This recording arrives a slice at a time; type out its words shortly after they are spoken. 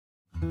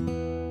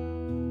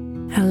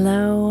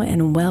Hello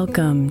and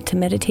welcome to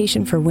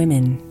Meditation for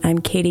Women. I'm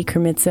Katie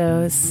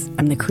Kermitzos.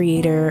 I'm the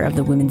creator of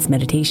the Women's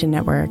Meditation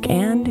Network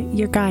and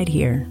your guide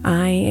here.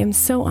 I am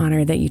so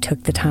honored that you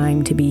took the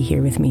time to be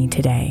here with me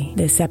today.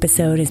 This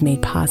episode is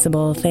made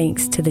possible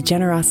thanks to the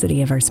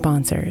generosity of our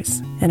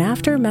sponsors. And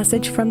after a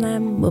message from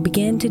them, we'll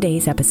begin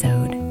today's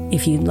episode.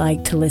 If you'd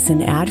like to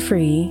listen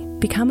ad-free,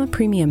 become a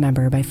premium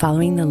member by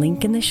following the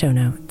link in the show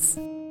notes.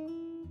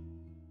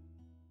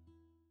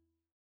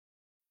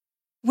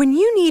 When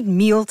you need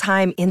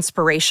mealtime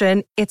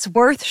inspiration, it's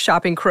worth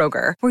shopping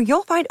Kroger, where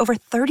you'll find over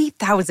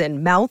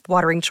 30,000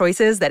 mouth-watering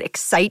choices that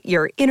excite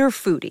your inner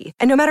foodie.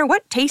 And no matter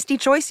what tasty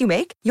choice you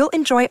make, you'll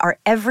enjoy our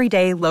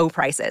everyday low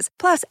prices,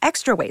 plus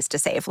extra ways to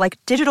save, like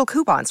digital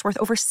coupons worth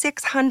over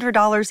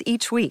 $600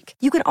 each week.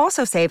 You can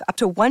also save up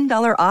to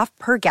 $1 off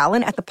per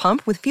gallon at the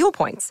pump with fuel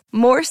points.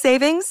 More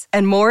savings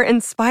and more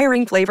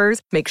inspiring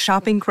flavors make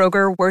shopping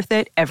Kroger worth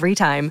it every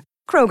time.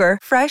 Kroger,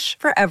 fresh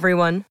for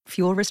everyone.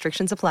 Fuel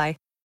restrictions apply.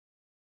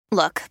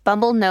 Look,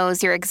 Bumble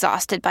knows you're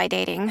exhausted by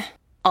dating.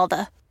 All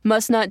the,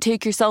 must not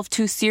take yourself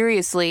too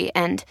seriously,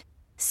 and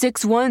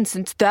 6'1"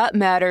 since that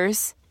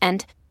matters,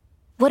 and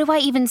what do I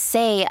even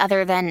say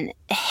other than,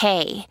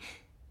 hey?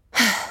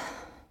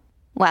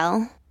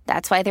 Well,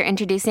 that's why they're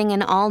introducing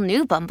an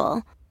all-new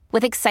Bumble,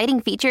 with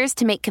exciting features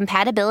to make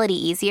compatibility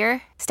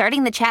easier,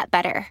 starting the chat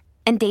better,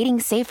 and dating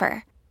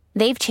safer.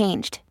 They've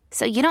changed,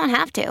 so you don't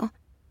have to.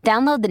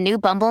 Download the new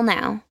Bumble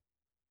now.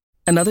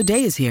 Another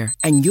day is here,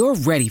 and you're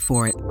ready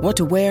for it. What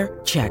to wear?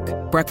 Check.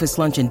 Breakfast,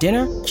 lunch, and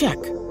dinner?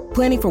 Check.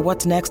 Planning for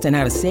what's next and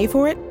how to save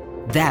for it?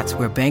 That's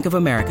where Bank of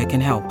America can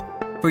help.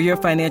 For your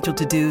financial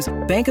to-dos,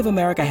 Bank of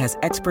America has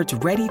experts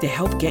ready to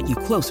help get you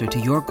closer to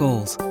your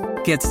goals.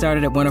 Get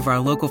started at one of our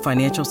local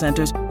financial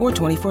centers or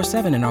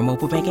 24/7 in our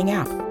mobile banking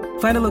app.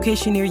 Find a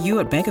location near you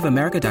at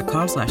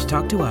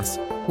bankofamerica.com/talktous.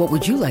 What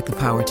would you like the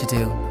power to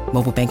do?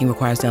 Mobile banking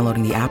requires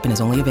downloading the app and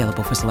is only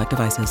available for select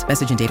devices.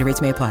 Message and data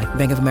rates may apply.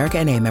 Bank of America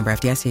N.A., member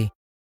FDIC.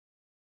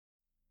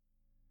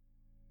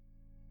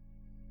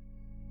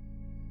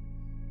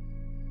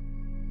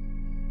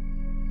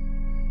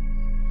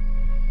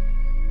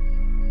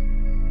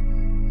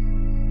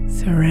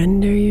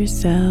 Surrender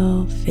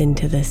yourself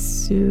into the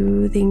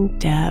soothing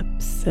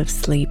depths of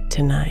sleep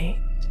tonight.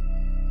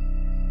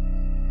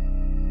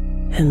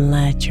 And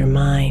let your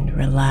mind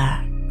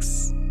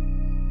relax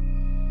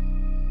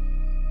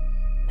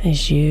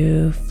as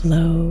you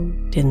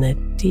float in the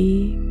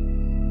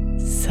deep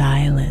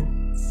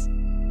silence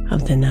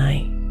of the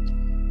night.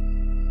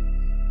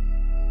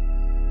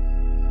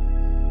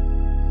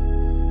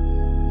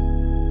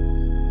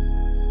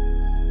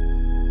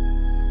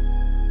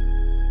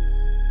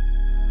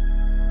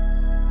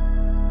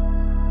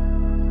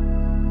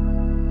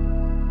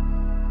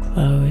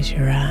 Close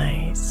your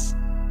eyes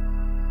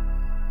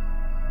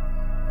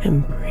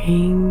and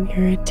bring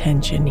your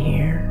attention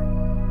here.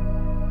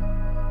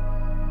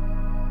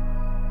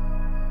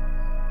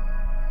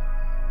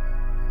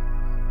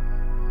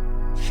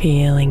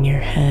 Feeling your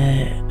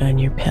head on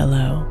your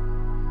pillow.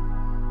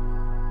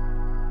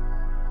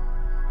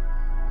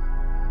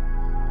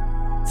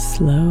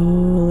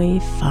 Slowly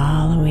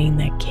following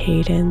the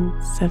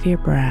cadence of your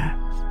breath.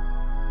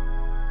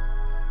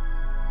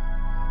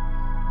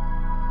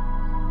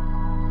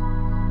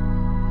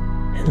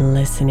 And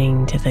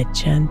listening to the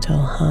gentle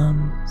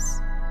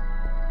hums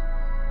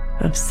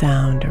of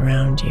sound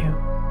around you.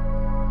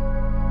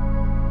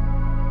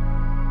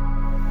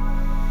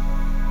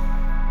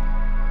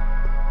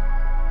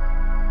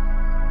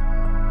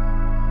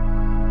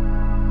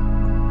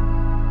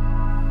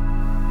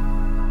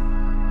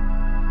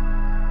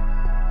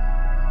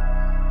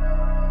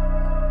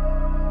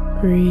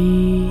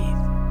 Breathe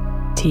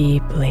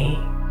deeply,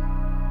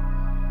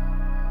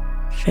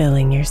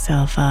 filling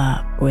yourself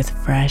up with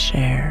fresh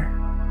air.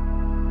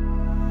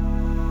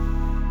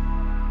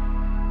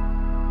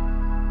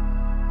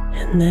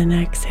 And then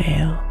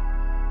exhale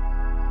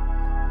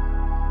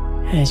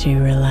as you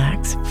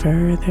relax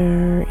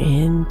further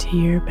into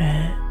your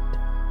bed.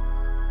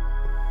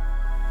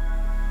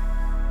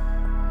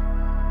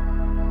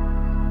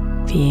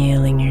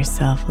 Feeling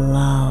yourself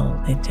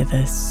lulled into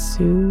the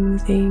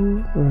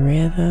soothing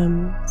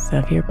rhythms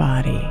of your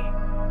body.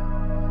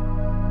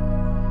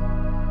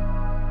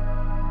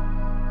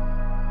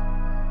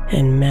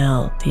 And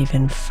melt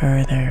even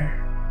further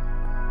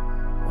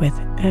with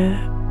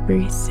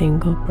every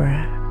single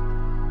breath.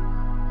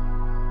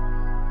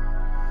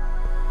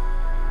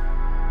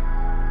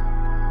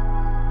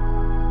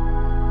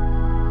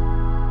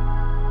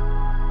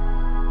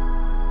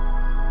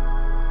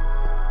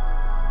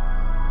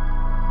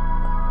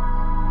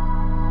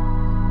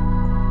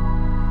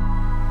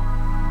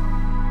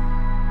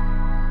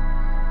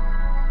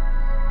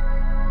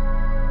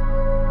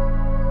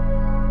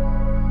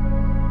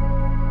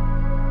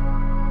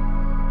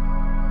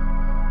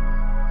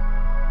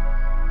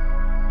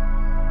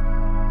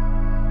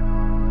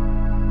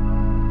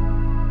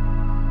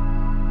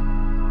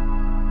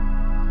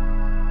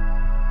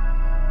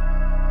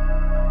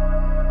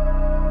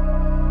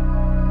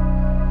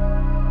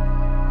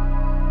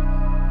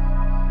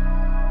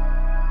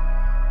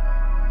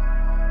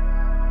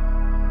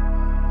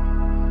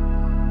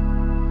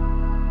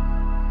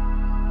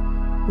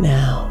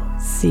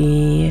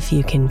 as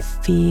you can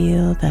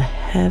feel the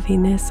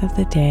heaviness of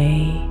the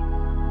day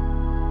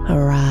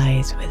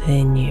arise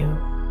within you.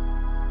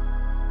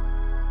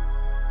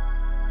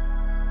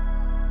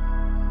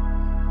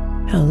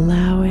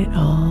 Allow it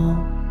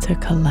all to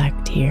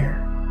collect here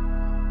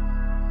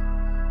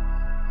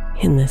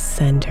in the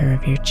center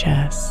of your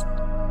chest.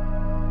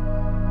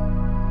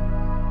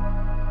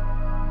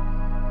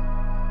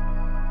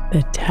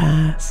 The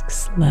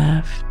tasks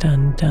left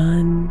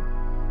undone,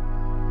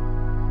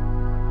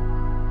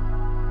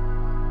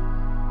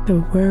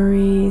 the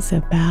worries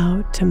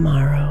about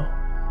tomorrow,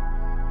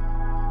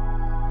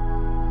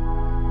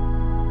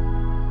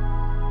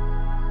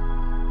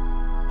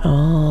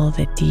 all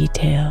the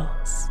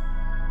details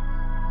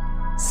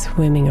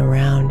swimming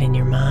around in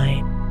your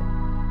mind.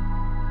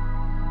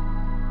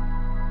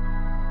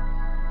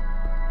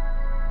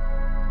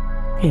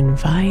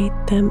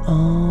 Invite them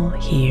all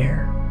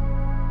here.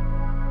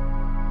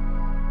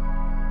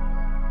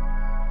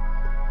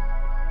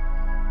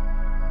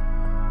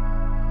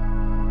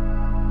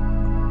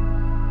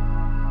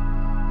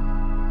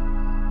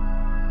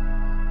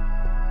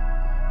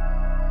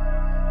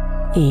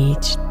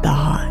 Each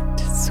thought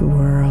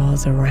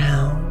swirls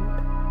around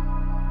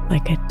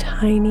like a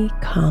tiny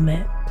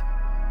comet,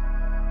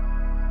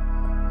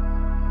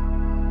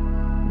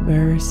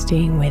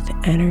 bursting with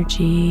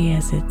energy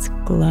as its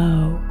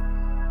glow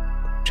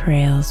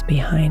trails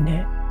behind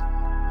it.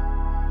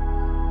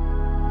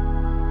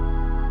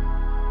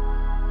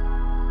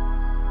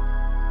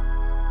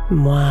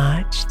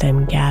 Watch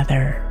them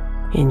gather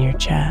in your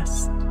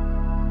chest,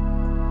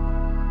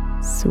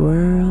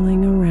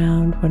 swirling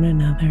around one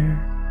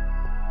another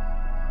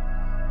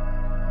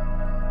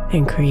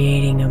and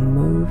creating a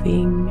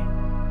moving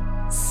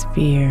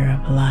sphere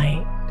of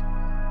light.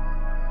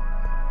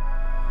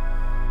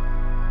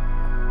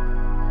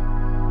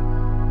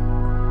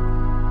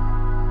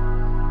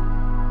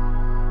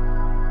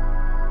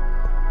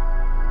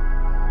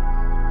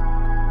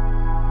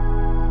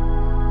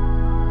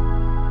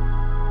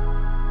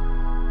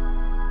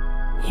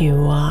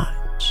 You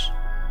watch,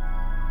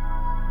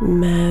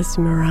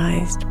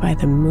 mesmerized by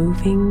the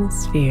moving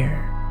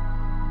sphere,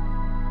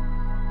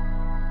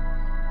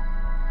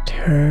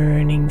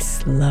 turning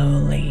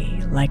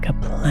slowly like a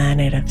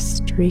planet of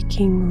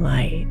streaking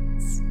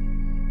lights.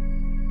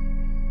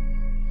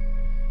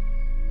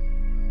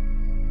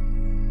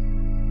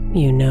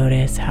 You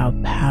notice how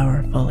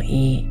powerful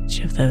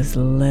each of those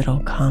little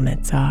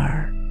comets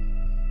are.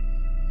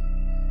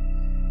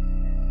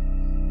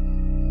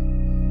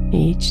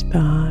 Each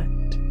thought,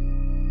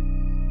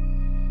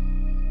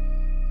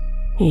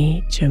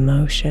 each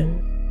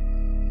emotion,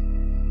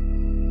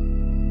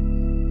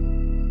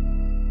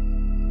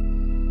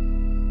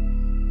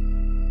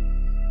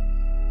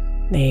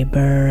 they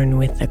burn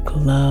with the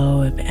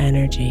glow of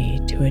energy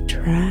to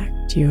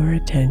attract your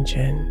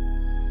attention,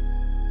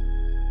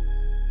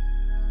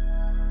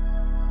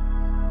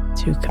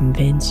 to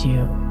convince you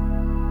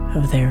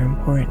of their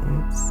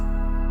importance.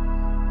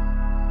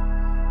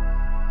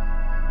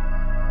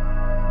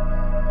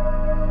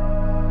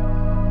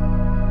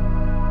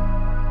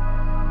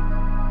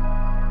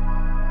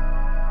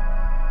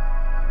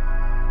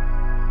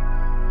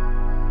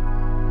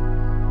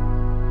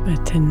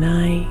 But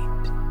tonight,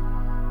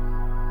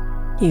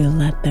 you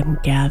let them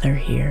gather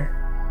here,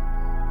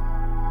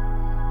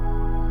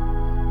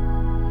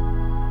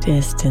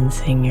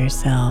 distancing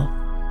yourself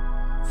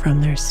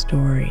from their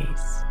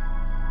stories,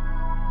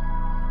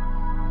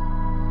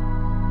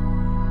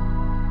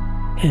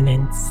 and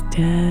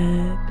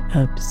instead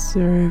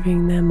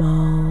observing them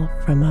all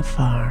from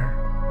afar,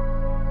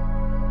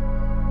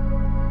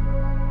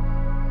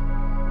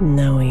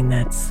 knowing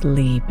that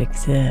sleep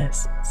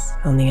exists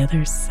on the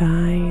other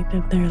side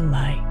of their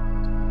light.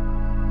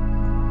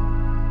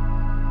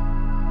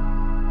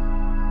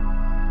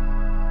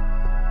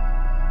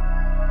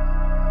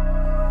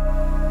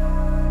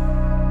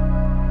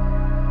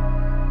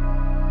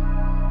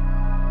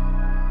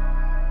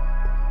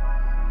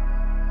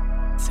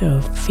 So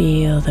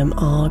feel them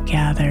all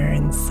gather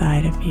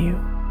inside of you.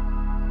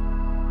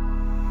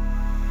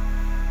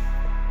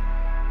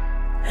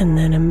 And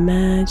then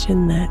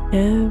imagine that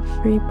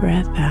every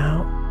breath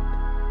out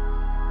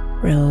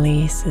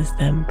releases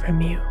them from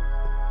you.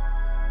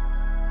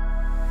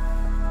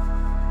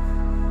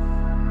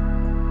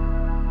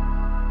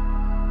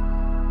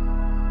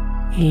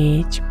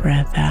 Each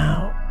breath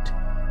out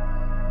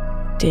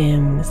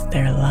dims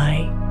their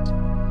light.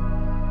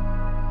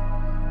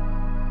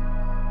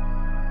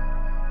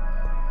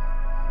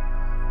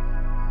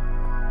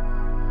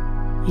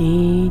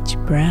 Each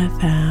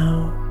breath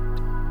out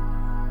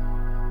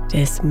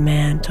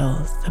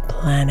dismantles the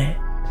planet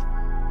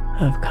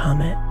of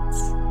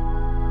comets.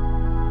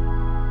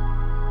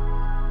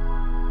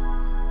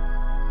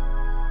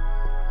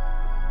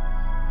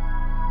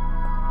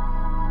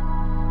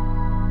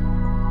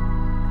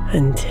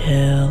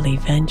 Until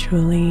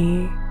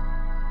eventually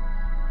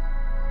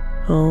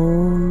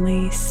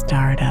only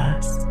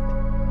stardust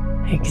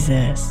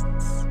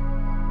exists.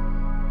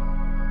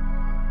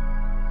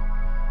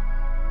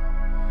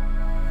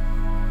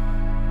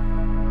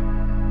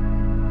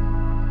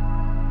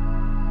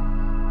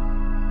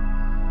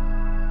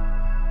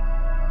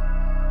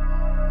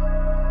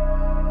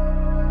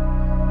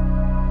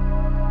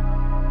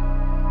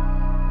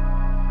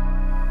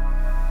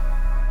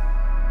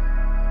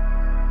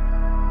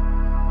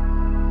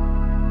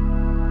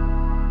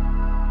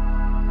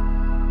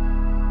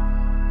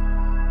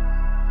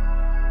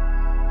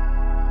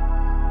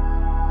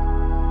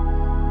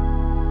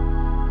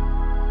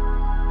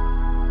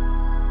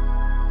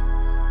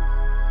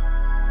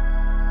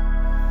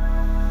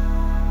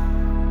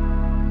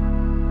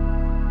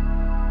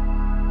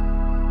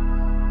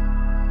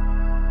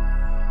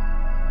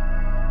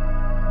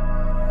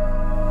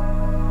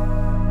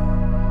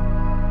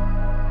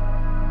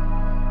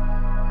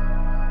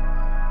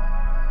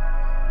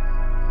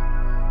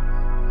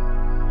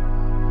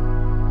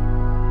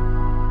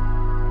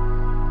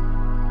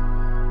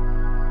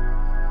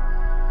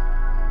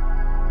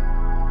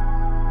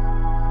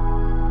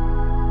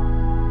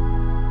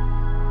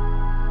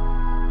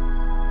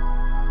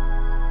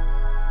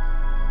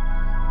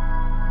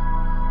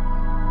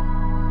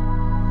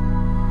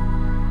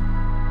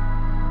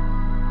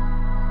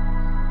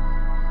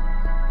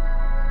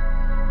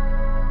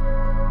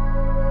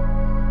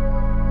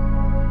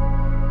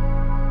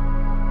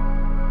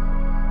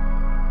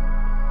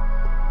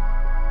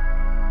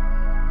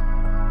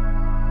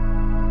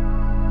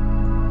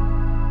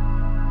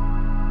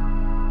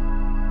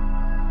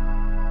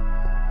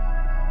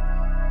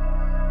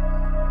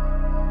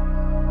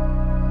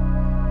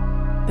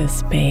 The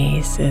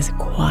space is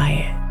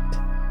quiet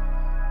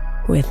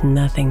with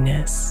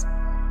nothingness.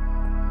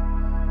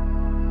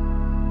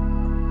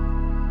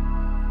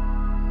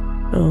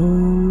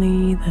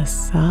 Only the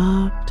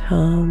soft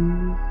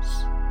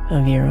hums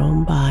of your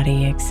own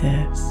body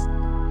exist.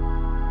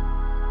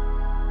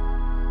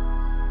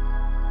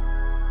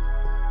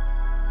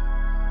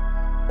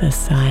 The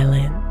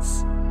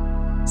silence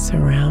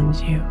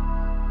surrounds you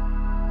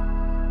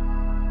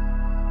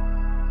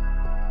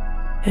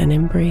and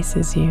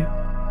embraces you.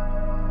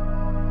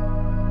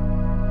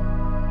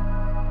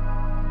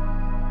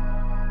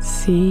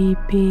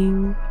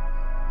 Seeping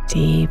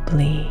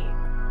deeply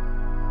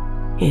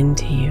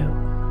into you.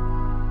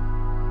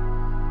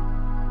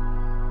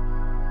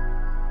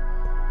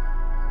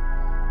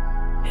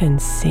 And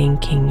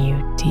sinking you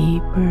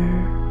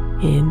deeper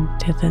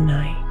into the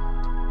night.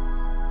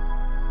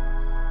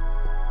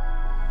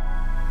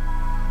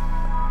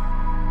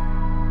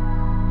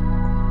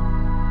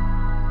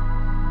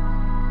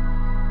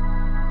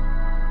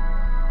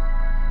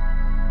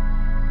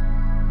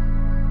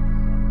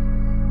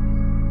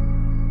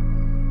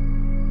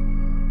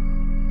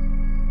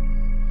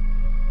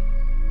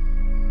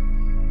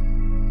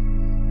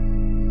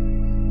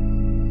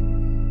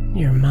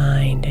 Your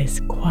mind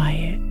is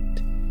quiet.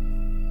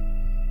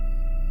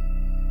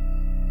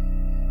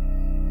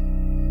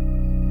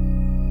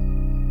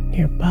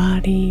 Your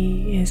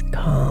body is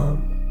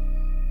calm.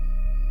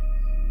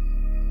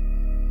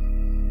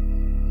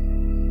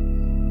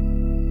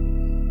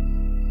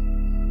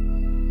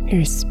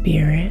 Your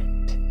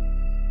spirit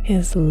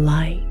is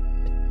light.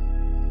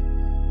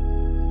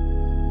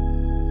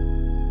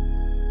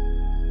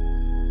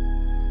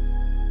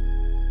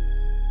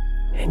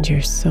 And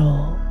your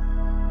soul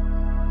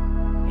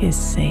is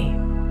safe.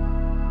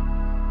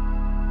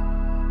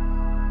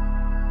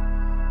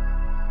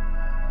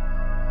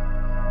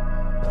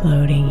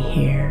 Floating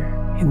here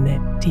in the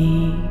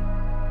deep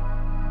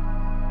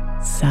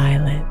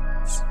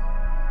silence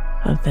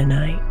of the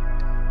night.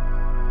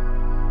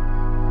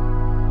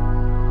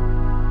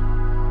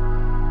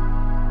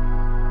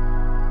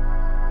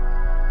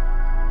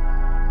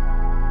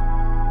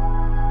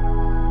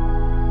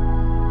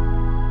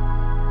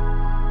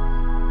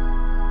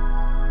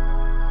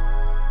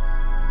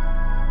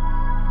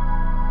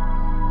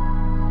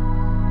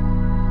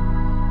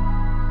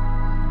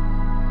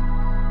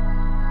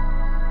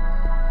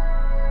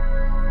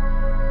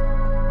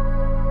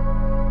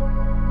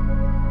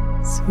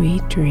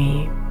 Sweet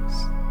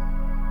dreams,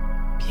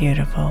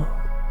 beautiful.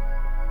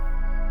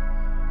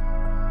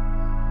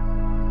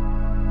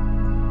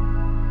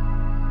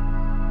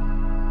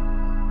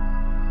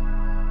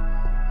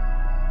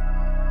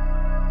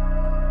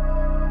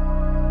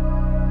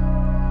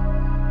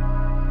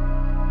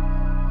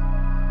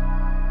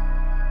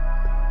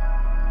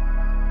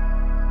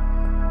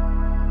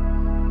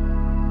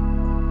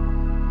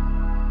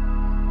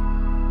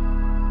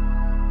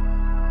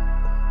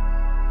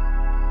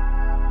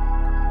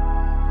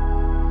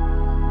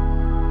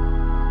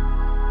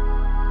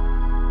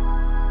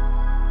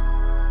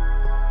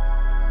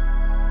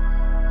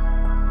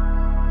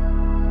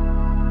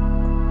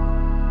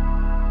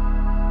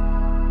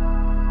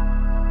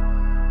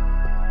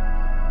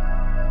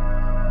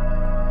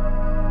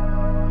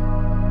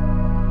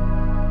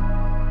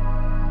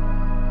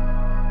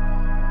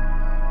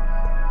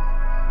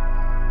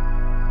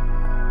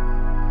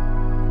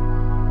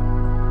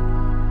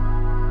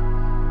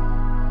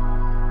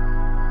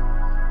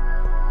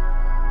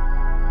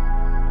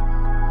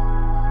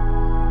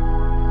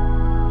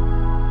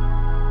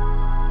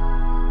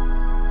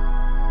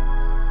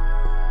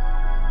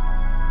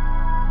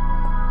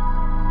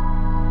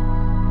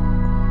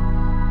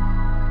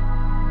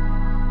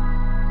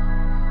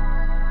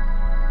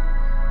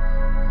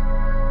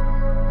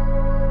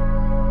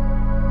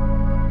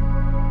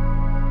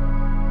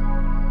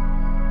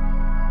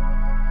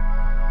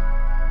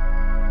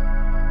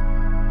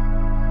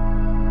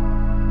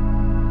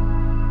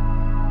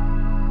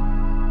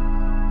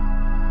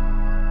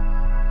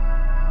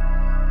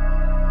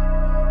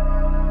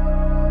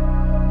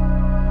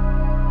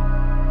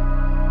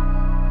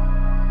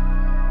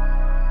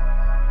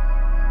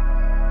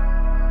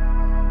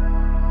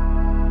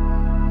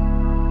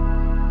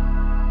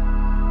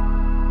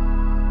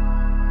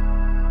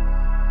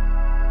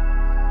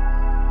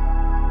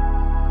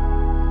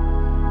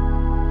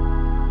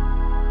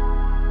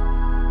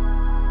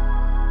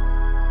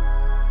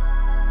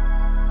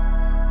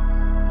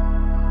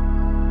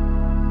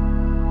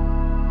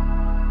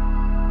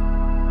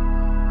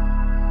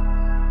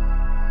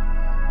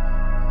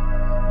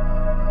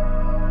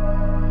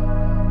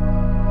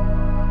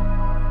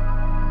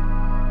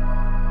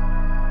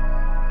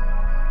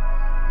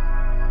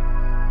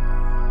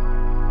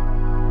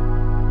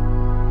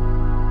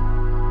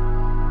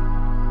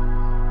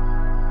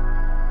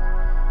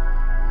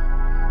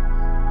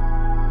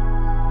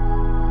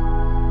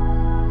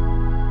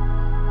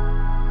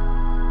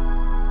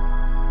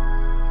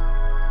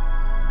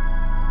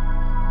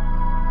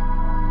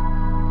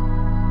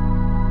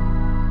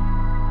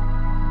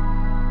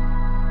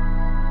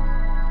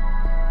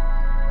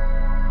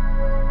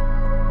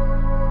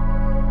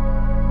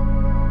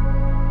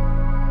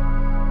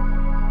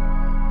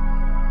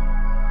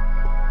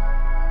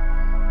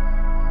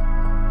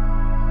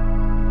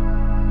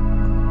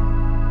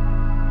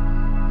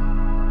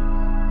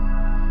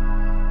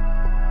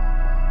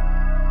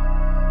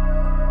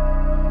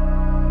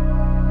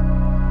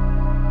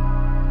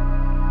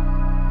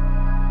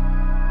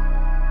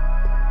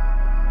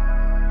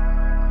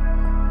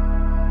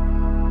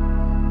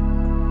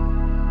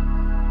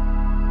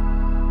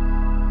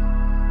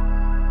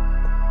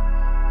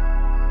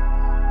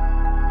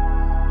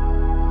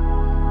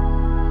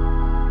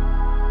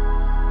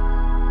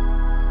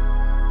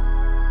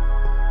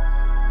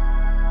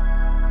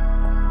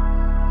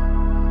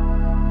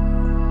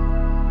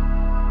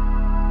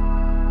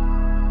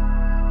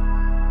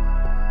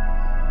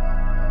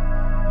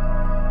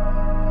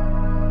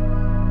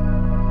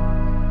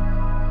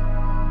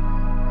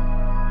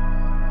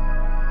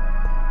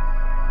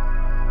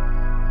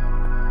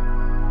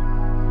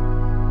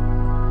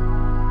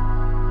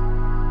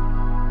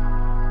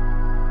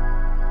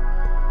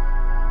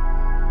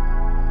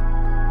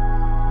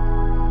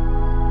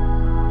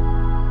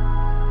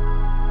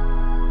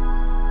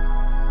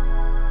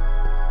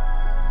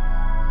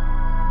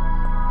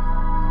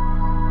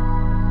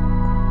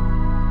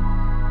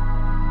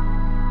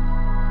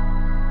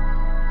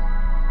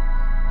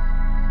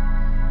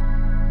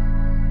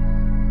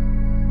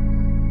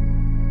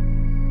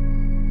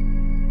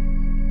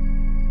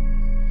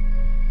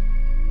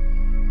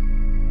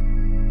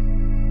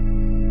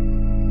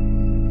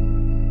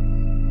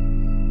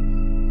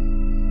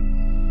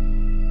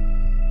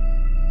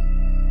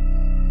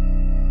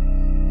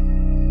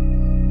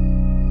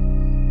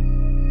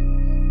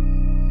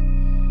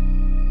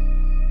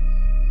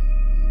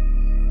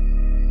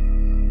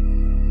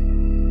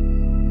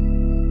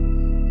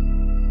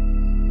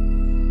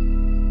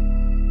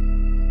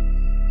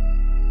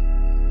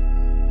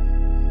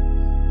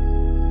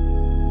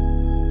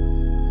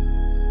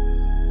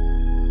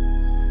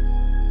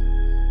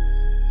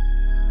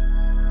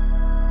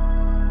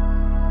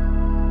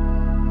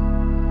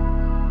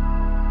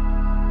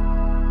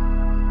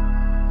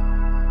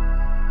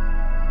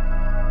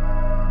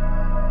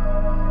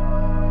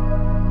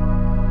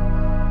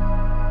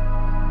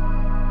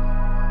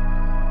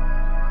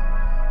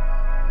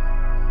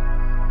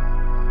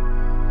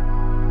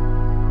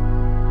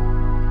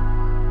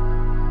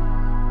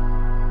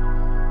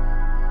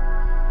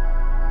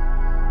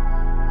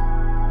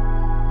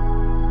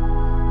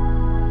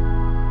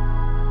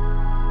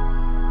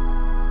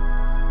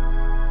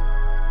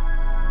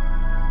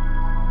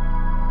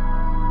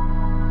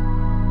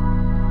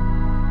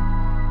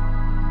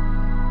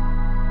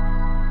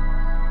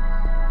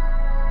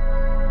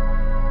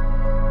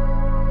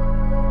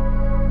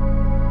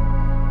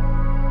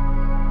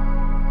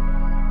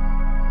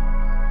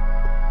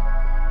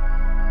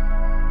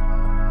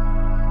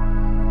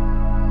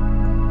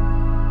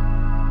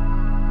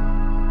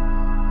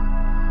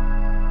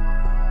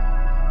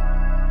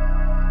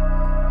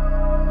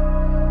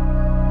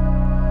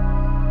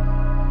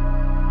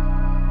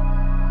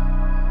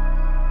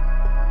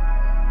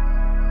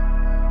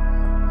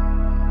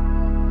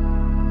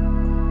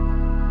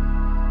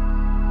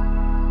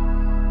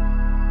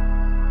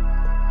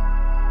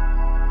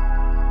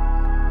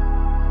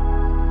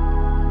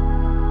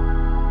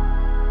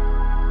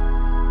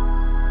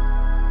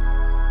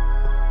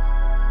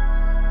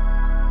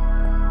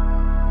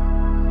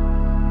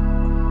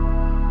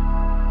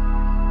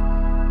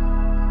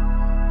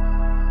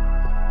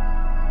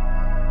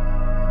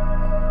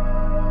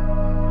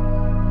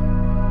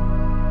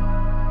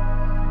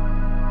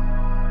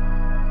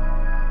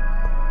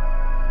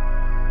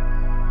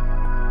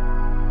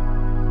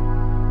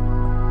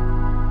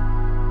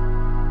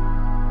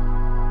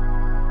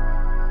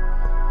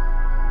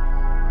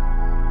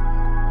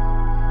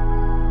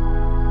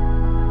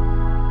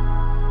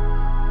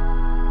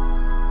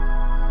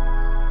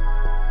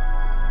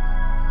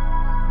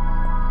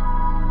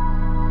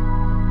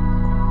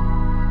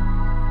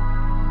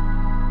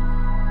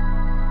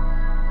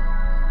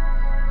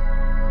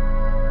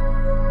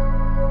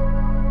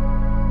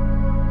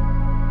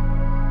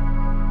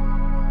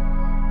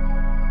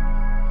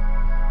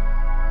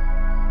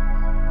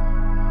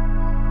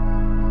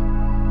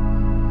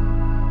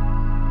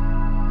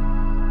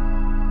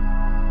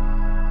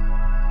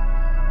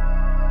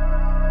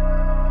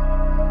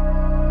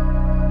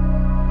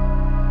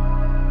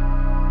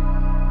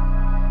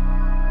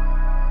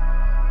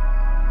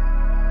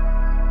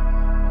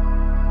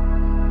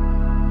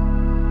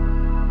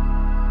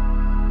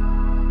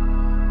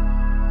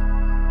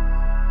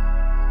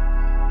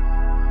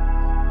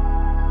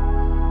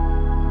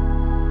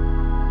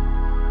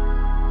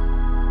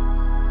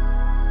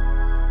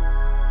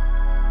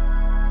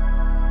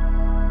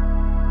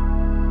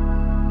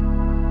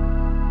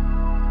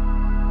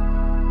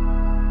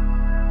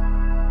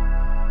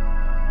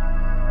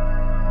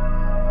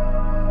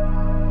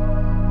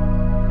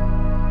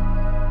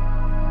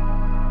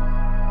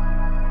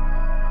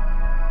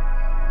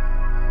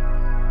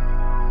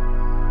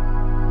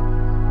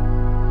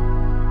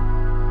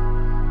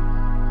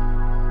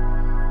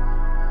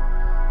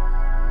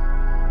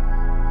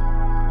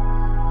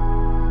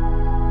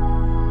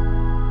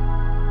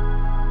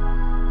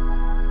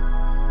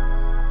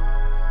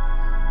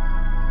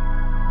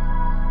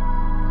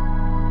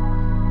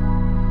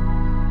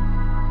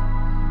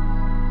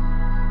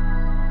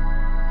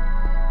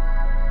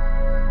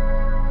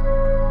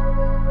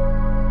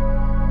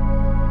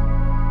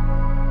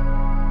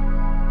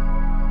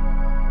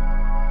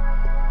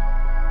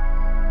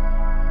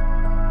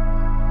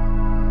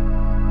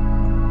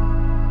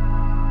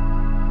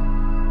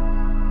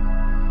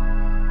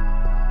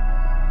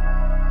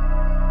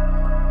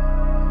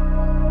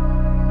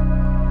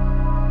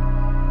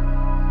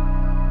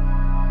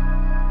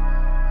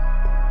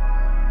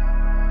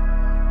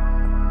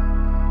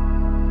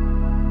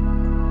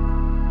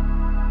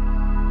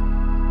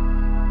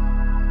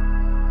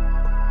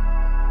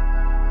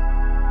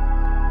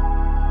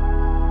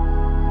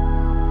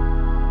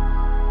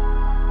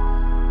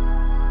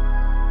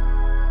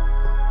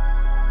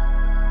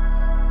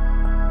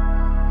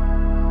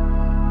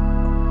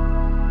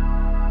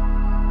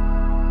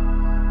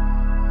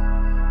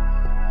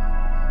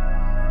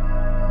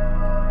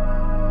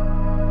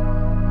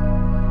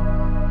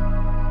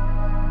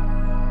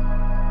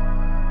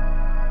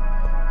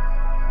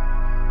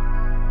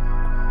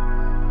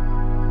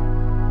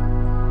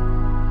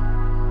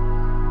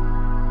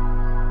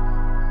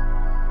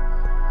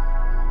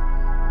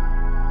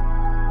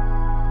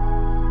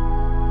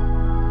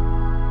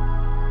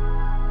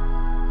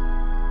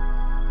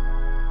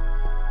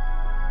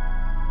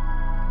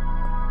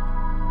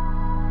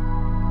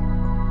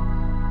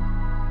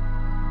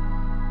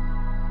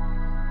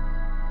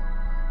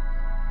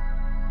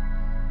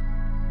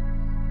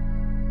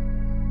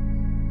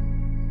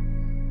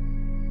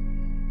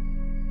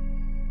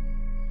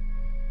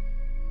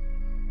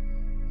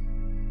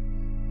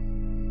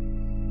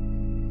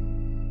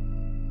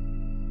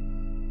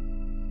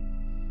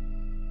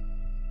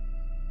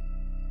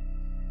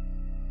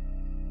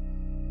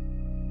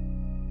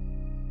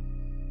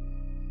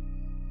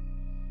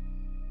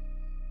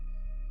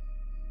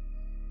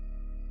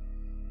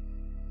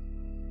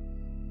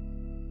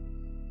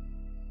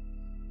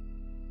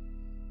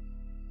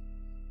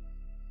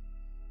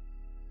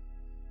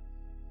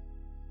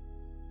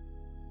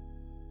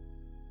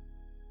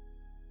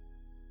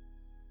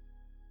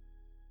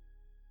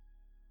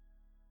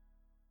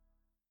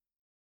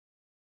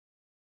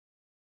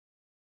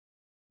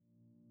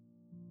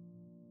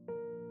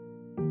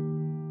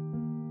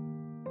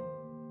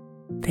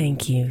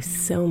 Thank you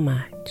so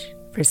much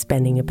for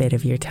spending a bit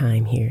of your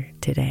time here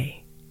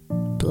today.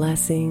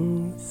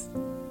 Blessings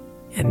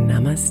and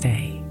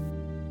namaste.